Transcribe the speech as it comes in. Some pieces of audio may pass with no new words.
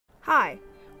Hi,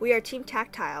 we are Team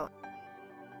Tactile.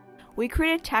 We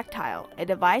created Tactile, a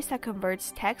device that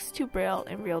converts text to braille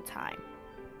in real time.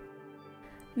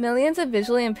 Millions of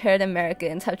visually impaired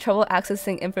Americans have trouble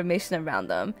accessing information around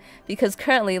them because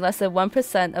currently less than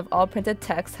 1% of all printed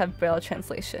texts have braille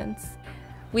translations.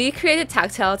 We created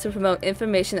Tactile to promote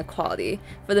information equality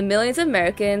for the millions of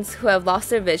Americans who have lost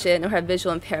their vision or have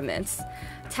visual impairments.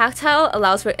 Tactile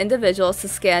allows for individuals to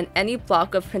scan any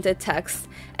block of printed text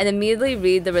and immediately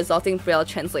read the resulting braille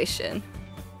translation.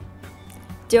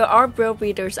 There are braille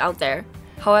readers out there.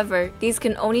 However, these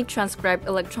can only transcribe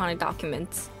electronic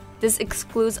documents. This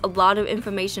excludes a lot of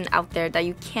information out there that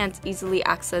you can't easily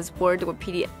access Word or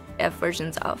PDF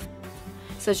versions of,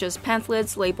 such as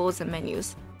pamphlets, labels, and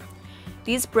menus.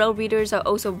 These braille readers are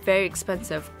also very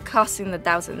expensive, costing the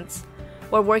thousands.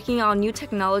 We're working on new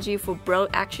technology for braille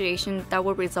actuation that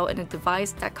will result in a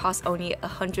device that costs only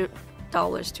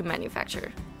 $100 to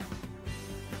manufacture.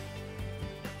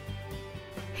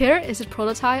 Here is a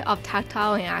prototype of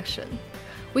Tactile in action.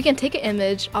 We can take an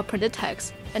image of printed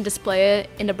text and display it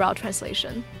in the braille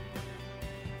translation.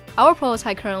 Our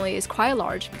prototype currently is quite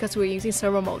large because we're using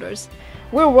servo motors.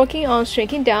 We're working on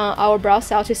shrinking down our braille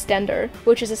cell to standard,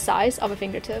 which is the size of a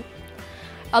fingertip,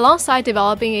 alongside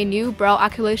developing a new braille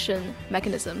acculation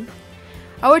mechanism.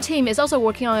 Our team is also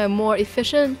working on a more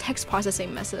efficient text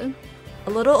processing method. A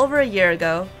little over a year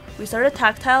ago, we started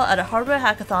Tactile at a hardware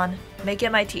hackathon,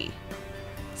 Make-MIT.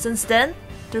 Since then,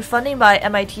 through funding by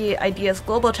MIT Ideas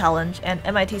Global Challenge and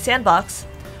MIT Sandbox,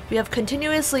 we have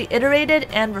continuously iterated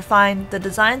and refined the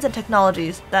designs and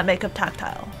technologies that make up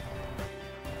Tactile.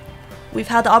 We've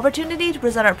had the opportunity to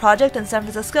present our project in San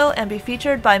Francisco and be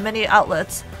featured by many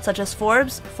outlets such as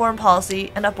Forbes, Foreign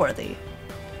Policy, and Upworthy.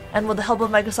 And with the help of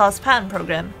Microsoft's patent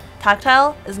program,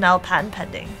 Tactile is now patent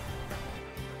pending.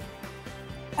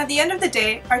 At the end of the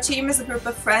day, our team is a group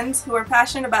of friends who are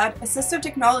passionate about assistive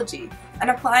technology and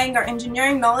applying our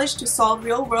engineering knowledge to solve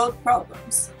real-world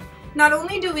problems. Not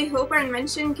only do we hope our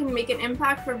invention can make an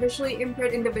impact for visually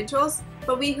impaired individuals,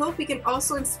 but we hope we can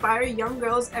also inspire young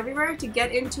girls everywhere to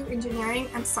get into engineering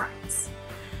and science.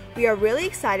 We are really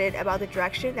excited about the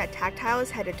direction that Tactile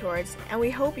is headed towards, and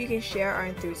we hope you can share our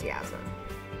enthusiasm.